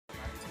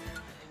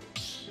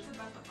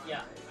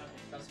Yeah,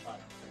 that's fine.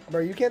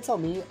 Bro, you can't tell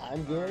me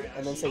I'm good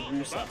and then say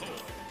you suck.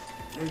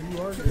 Bro,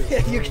 you are good.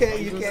 Yeah, you bro. can't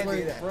I'm do just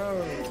like, that.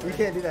 Bro. You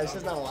can't do that. It's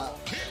just not allowed.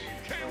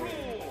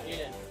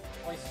 Eden,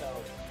 twice so.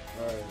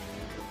 Alright.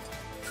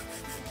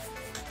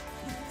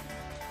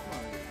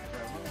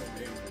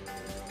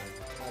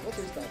 What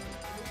is that?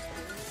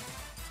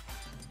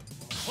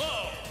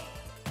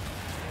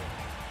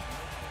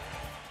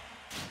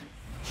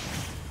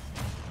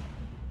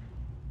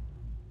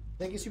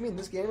 I guess you mean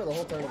this game or the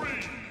whole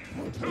tournament?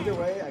 Either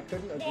way, I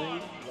couldn't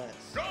agree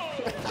less.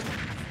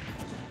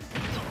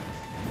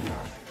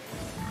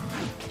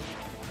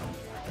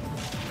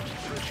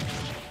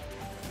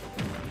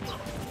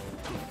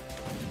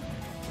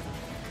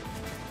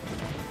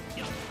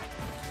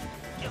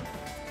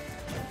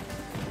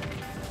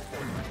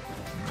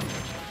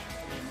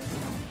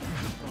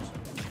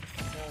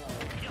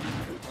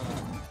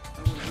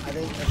 I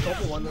think if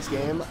Kople won this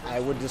game, I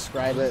would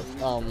describe it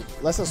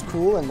less as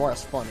cool and more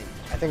as funny.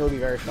 I think it would be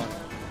very fun.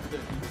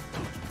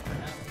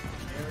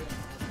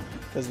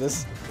 Because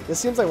this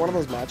seems like one of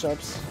those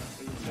matchups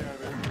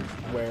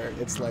where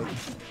it's like...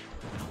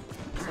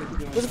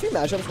 There's a few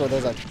matchups where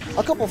there's like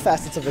a couple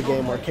facets of the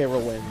game where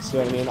K-Rool wins. You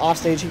know what I mean? Off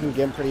stage, he can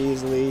get him pretty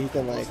easily. He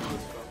can like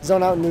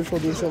zone out neutral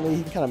decently.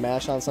 He can kind of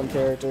mash on some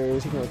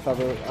characters. He can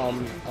recover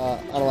on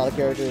a lot of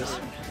characters.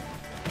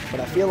 But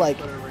I feel like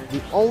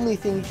the only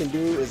thing he can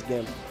do is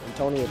Gimp. And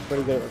Tony is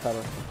pretty good at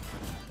recovering.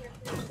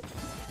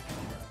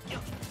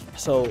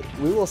 So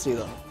we will see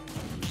though.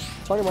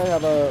 Tony might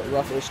have a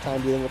rough-ish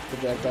time dealing with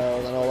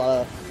projectiles. I know a lot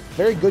of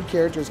very good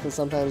characters can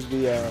sometimes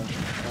be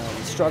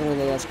struggling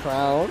against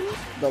Crown.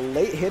 The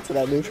late hit to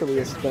that neutral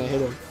is going to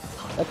hit him.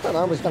 That Crown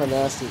armor is kind of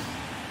nasty.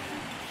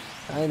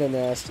 Kind of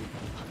nasty.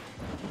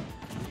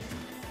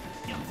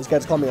 This guy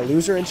just called me a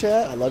loser in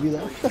chat. I love you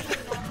though.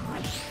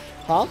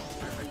 Huh?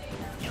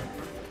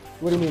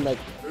 What do you mean, like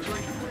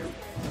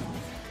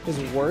his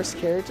worst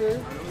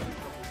character?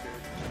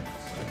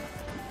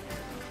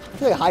 I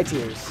feel like high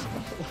tiers.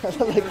 Like,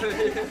 I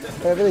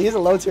feel like he's a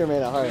low tier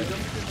man at heart.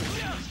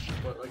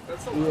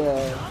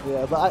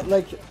 Yeah, but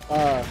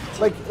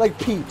like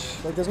Peach.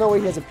 Like, there's no way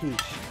he has a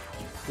Peach.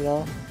 You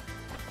know?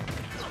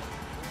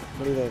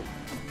 What do you think?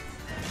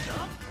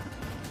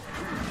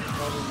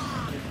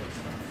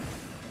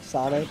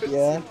 Sonic,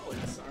 yeah.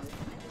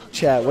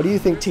 Chat, what do you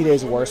think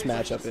T-Day's worst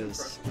matchup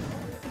is?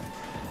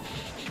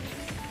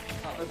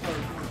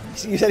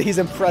 You said he's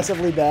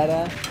impressively bad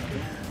at?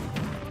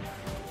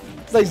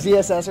 It's like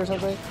ZSS or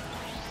something?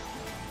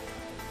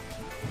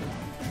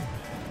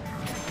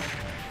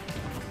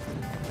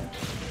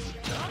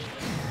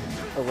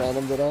 A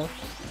random ditto?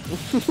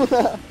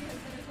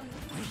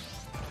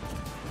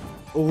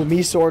 Ooh,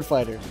 me Sword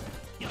Fighter.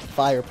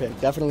 Fire pick.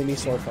 Definitely me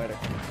Sword Fighter.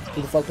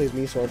 Who the fuck plays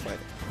me Sword Fighter?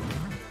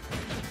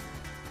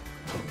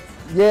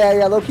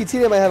 Yeah, low-key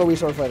T-Day might have a Wii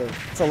Sword Fighter.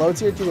 It's a low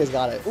tier, T-Day's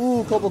got it.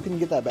 Ooh, Kople can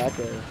get that back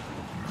there.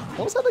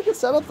 Almost had a good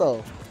setup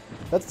though.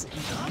 That's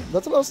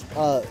what I was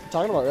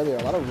talking about earlier.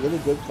 A lot of really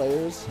good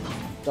players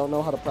don't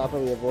know how to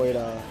properly avoid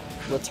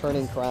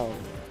returning Crown.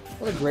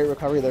 What a great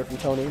recovery there from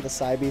Tony. The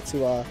side B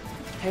to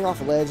hang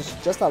off a ledge.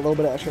 Just that little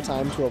bit of extra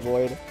time to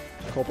avoid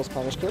Kople's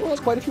punish. K-Rool has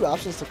quite a few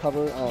options to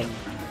cover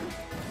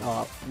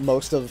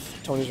most of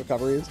Tony's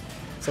recoveries.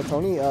 So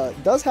Tony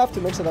does have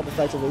to mix it up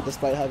effectively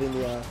despite having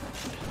the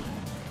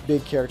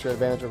big character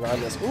advantage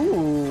regardless.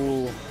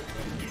 Ooh.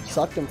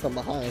 Sucked him from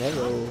behind.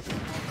 Hello.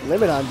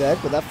 Limit on deck,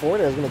 but that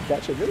forward air is going to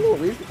catch it. Good little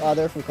read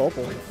there from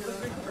Kople.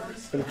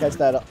 Going to catch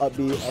that up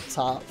B up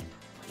top.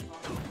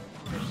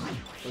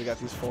 We got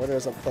these forward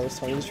airs up close.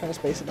 Tony's trying to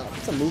space it out.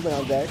 Put some movement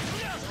on deck.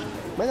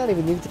 Might not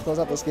even need to close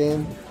out this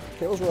game.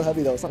 K-Rool's real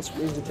heavy though. It's not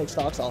super easy to take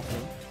stocks off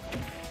him.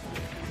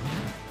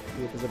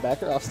 There's a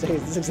backer off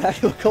stage. This is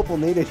exactly what Kople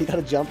needed. He got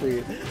a jump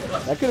read.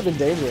 That could have been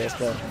dangerous,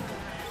 but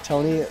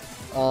Tony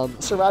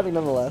surviving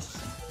nonetheless.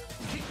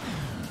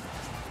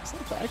 It's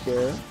not back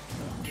here.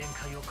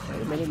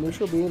 Wait a minute,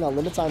 neutral B, now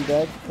limits on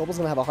deck. Kople's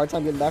gonna have a hard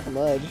time getting back from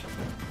ledge.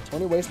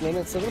 Tony wastes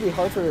limits, so it's gonna be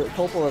hard for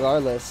Kople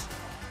regardless.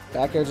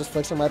 Back air just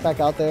flicks him right back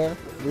out there.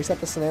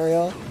 Reset the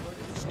scenario.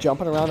 Just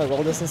jumping around at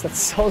roll distance, that's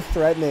so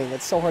threatening.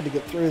 It's so hard to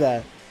get through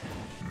that.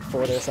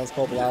 Forward air sends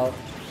Kople out.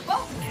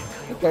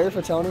 Good barrier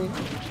for Tony.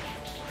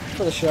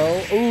 For the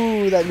show.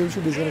 Ooh, that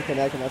neutral B is gonna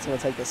connect, and that's gonna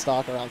take the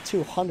stock around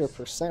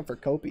 200% for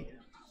Kope.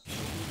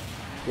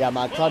 Yeah,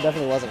 my cloud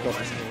definitely wasn't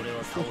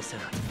close.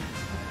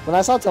 When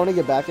I saw Tony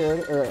get back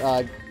air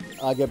or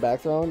get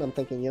back thrown, I'm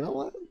thinking, you know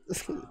what?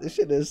 This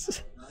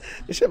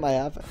shit might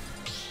happen.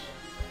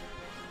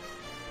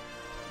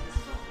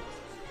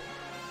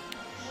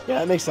 Yeah,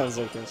 that makes sense,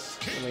 Zirkus.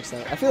 That makes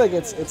sense. I feel like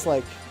it's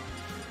like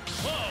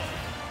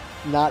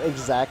not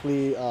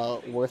exactly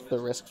worth the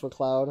risk for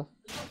Cloud,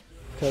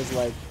 because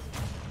like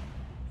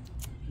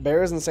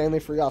Bear is insanely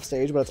free off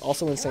stage, but it's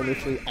also insanely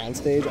free on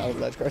stage out of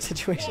ledge guard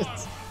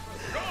situations.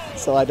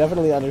 So I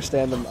definitely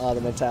understand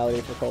the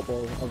mentality for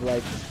Kople of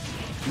like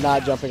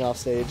not jumping off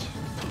stage.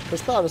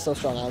 Because Cloud is so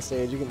strong on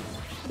stage, you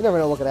never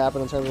know what could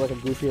happen in terms of like a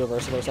goofy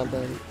reversal or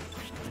something.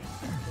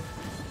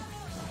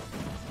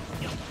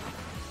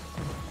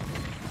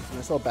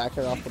 Nice little back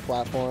air off the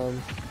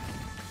platform.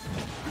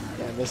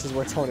 And this is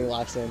where Tony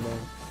locks in, man.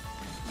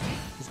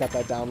 He's got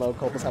that down low.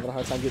 Kople's having a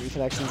hard time getting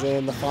connections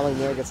in. The falling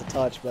mirror gets a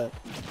touch, but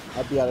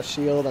up be out of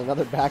shield.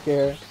 Another back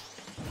air.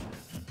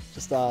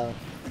 Just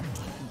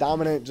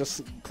dominant.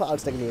 Just Cloud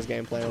sticking to his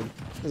game plan.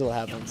 This is what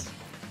happens.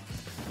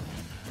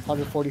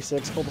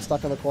 146. Kople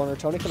stuck in the corner.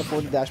 Tony can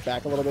afford to dash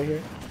back a little bit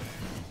here.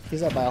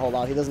 He's up by a whole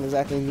lot. He doesn't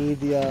exactly need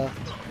the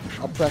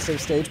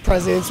oppressive stage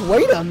presence.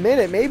 Wait a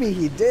minute. Maybe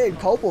he did.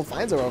 Kople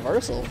finds a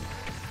reversal.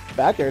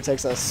 Back air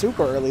takes a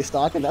super early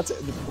stock, and that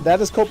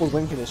is Kople's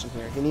win condition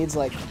here. He needs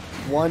like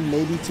 1,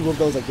 maybe 2 of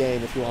those a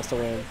game if he wants to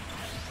win.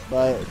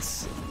 But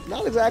it's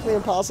not exactly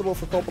impossible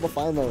for Kople to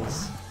find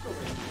those.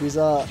 He's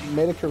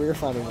made a career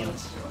finding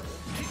those.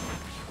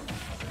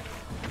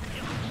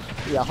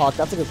 Yeah, Hawk,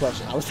 that's a good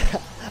question. I was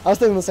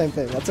thinking the same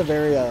thing. That's a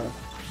very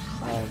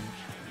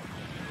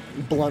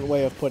blunt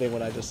way of putting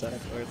what I just said,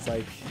 where it's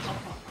like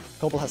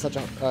Kople has such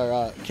a,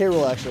 or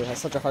K-Rool actually has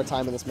such a hard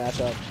time in this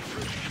matchup.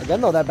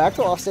 Again though, that back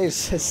throw off stage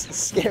is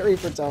scary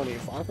for Tony,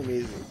 far from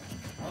easy.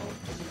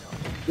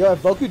 Yo,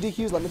 if Boku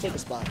DQs, let me take a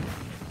spot.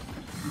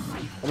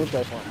 Let me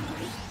play for him.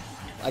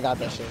 I got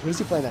that shit. Who's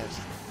he play next?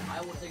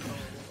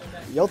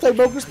 You'll take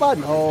Boku's spot?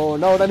 No,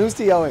 no, then who's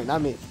TOing?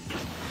 Not me.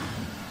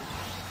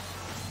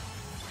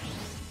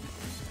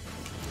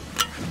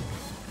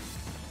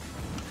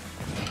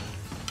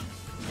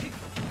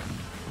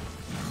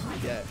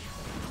 Yeah.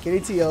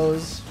 Kitty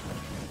TOs.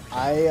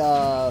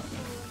 Yeah,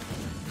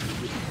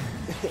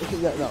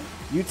 no.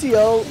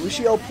 UTO,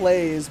 Ushio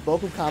plays,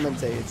 Boku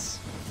commentates,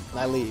 and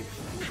I leave.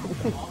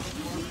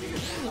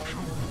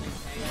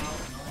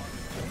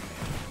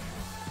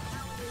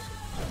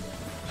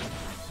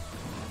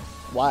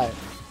 Why?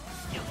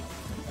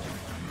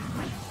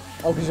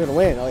 Oh, because you're gonna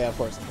win. Oh yeah, of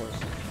course, of course.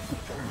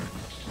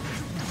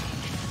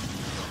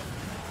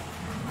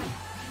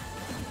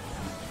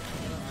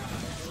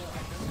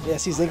 Yeah,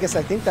 see, Zinkus,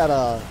 I think that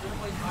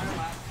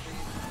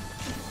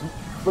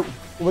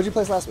what'd you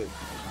place last week?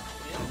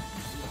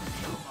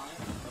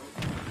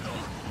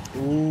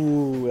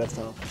 Ooh, that's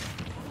tough.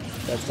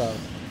 That's tough.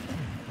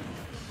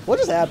 What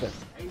just happened?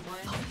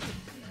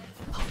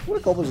 What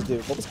did Kople just do?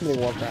 Kople's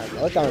committing war crime.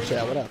 I like on the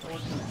chat. What up?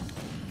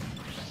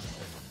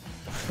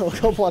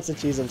 Kople wants to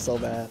cheese him so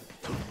bad.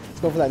 Let's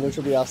go for that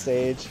neutral B off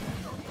stage.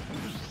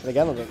 And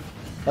again,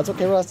 that's what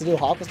K-Rool has to do.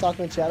 Hawk was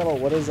talking in chat about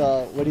what do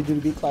you do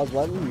to beat Cloud's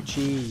button? You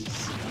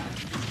cheese.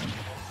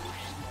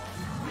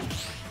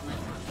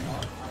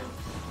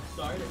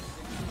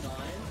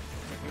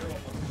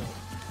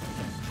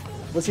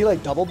 Was he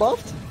like double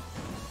buffed?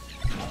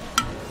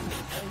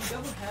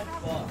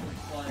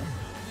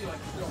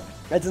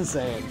 That's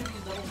insane.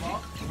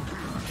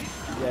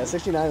 Yeah,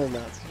 69 is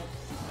nuts.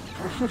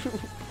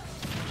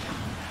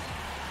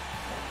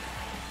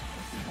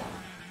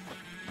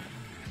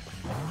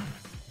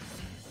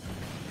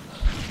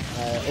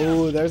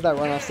 Oh, there's that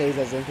run off stage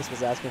that Zinkus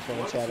was asking for in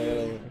the chat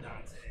earlier.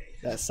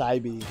 That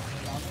Saibi.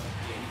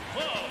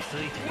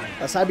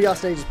 Saibi off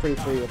stage is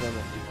pretty free with him.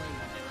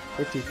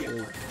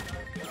 53.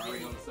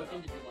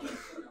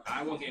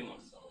 I won game 1.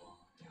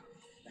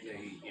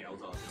 Yeah, I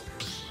was awesome.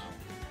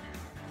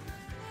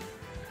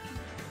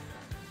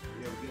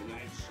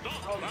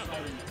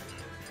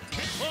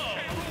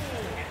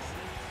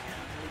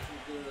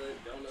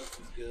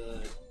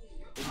 Good.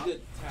 It's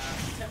good.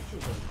 Temperature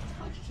was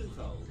touch too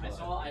cold.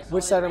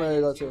 Which side am I going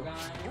to go to?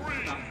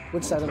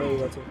 Which side am I going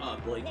to go to?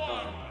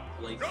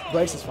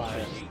 Blake's is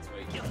fire.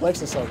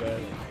 Blake's is so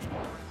good.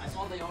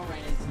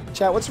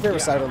 Chat, what's your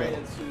favorite cyber mode?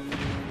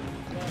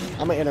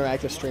 I'm an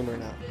interactive streamer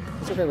now.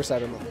 What's your favorite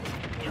cyber mode?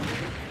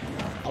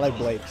 I like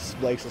Blake's.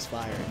 Blake's is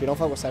fire. If you don't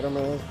fuck with cyber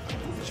mode,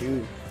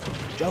 shoot.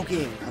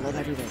 Joking. I love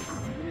everything.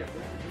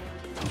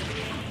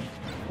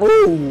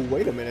 Ooh,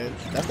 wait a minute.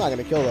 That's not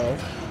gonna kill though.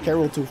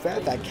 K-Rool too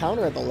fat. That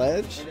counter at the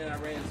ledge.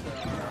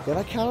 Yeah,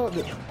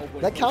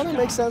 that counter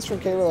makes sense from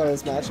K-Rool in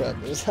this matchup.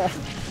 There's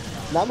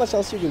not much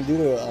else you can do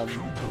to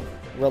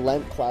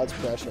relent Cloud's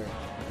pressure.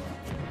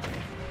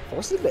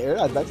 Forces him to air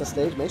dodge back to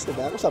stage, makes the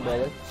back. What's up,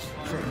 brother?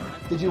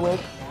 Did you win?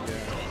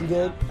 Yeah. You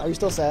did? Are you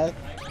still sad?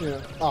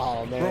 Yeah.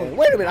 Oh man.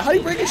 Wait a minute, how do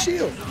you break his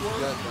shield?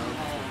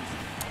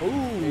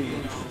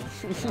 Ooh.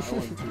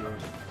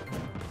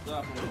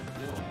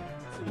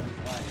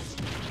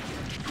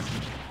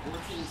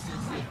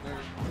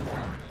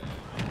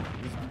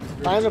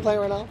 Lions are playing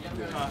right now?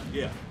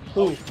 Yeah.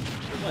 Who? We're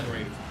playing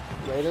Raiders.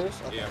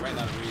 Raiders? Okay. Yeah, right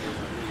now the Raiders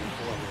are really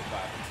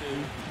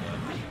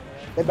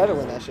 4-5-2. They better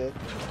win that shit.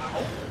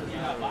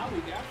 Yeah, 5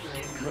 week after.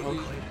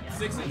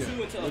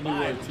 6-2 until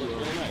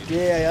 5.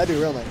 Yeah, I do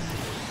real nice.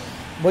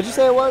 What'd you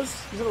say it was?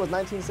 You said it was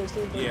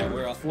 19-16? Yeah,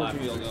 we're off 5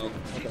 field goal.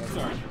 Okay.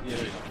 Sorry.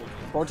 Yeah,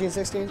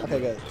 14-16? Okay,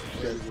 good.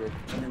 Good.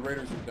 I mean,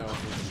 Raiders are down.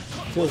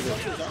 Feels good.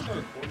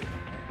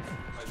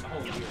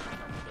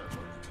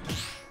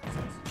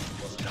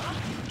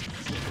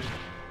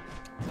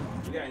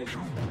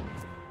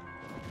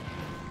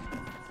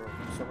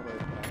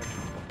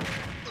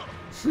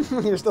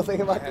 You're still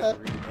thinking about that?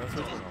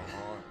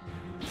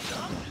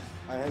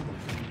 I had them.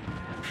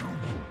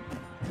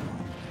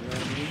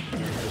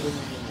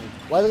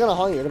 Why are they gonna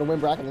haunt you? You're gonna win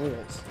bracket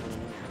anyways.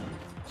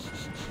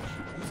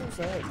 I'm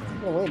sad. You're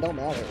gonna win, don't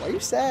matter. Why are you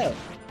sad?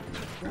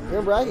 You're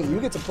in bracket. You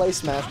get to play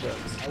Smash Bros.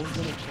 I was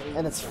gonna play.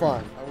 And it's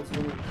fun. I was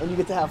gonna. And you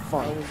get to have I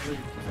fun. was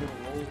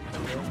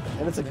gonna roll.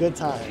 And it's a good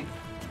time.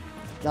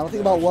 Now don't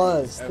think about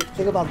was.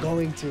 Think about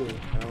going to.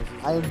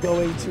 I am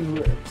going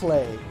to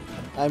play.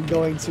 I'm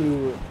going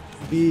to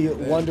be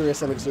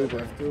wondrous and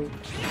exuberant.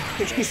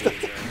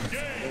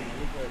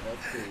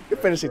 Good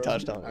finishing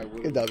touchdown.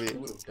 Good W. He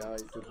would have died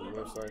to the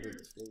left side of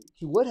the stage.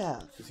 He would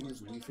have. Because he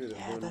was weaker than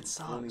Yeah, 120. that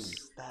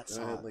sucks. That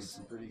And I had like sucks.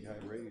 some pretty high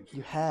rage.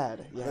 You had.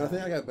 And I Yeah.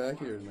 think I got back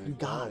here and like, You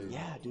got. died.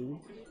 Yeah, dude.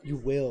 You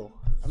will.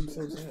 I'm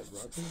so sad, bro.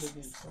 I played that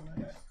game so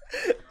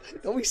nice.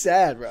 Don't be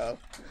sad, bro.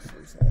 So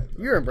sad,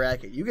 bro. You're in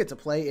bracket. You get to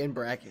play in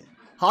bracket.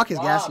 Hawk is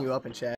gassing you up in chat.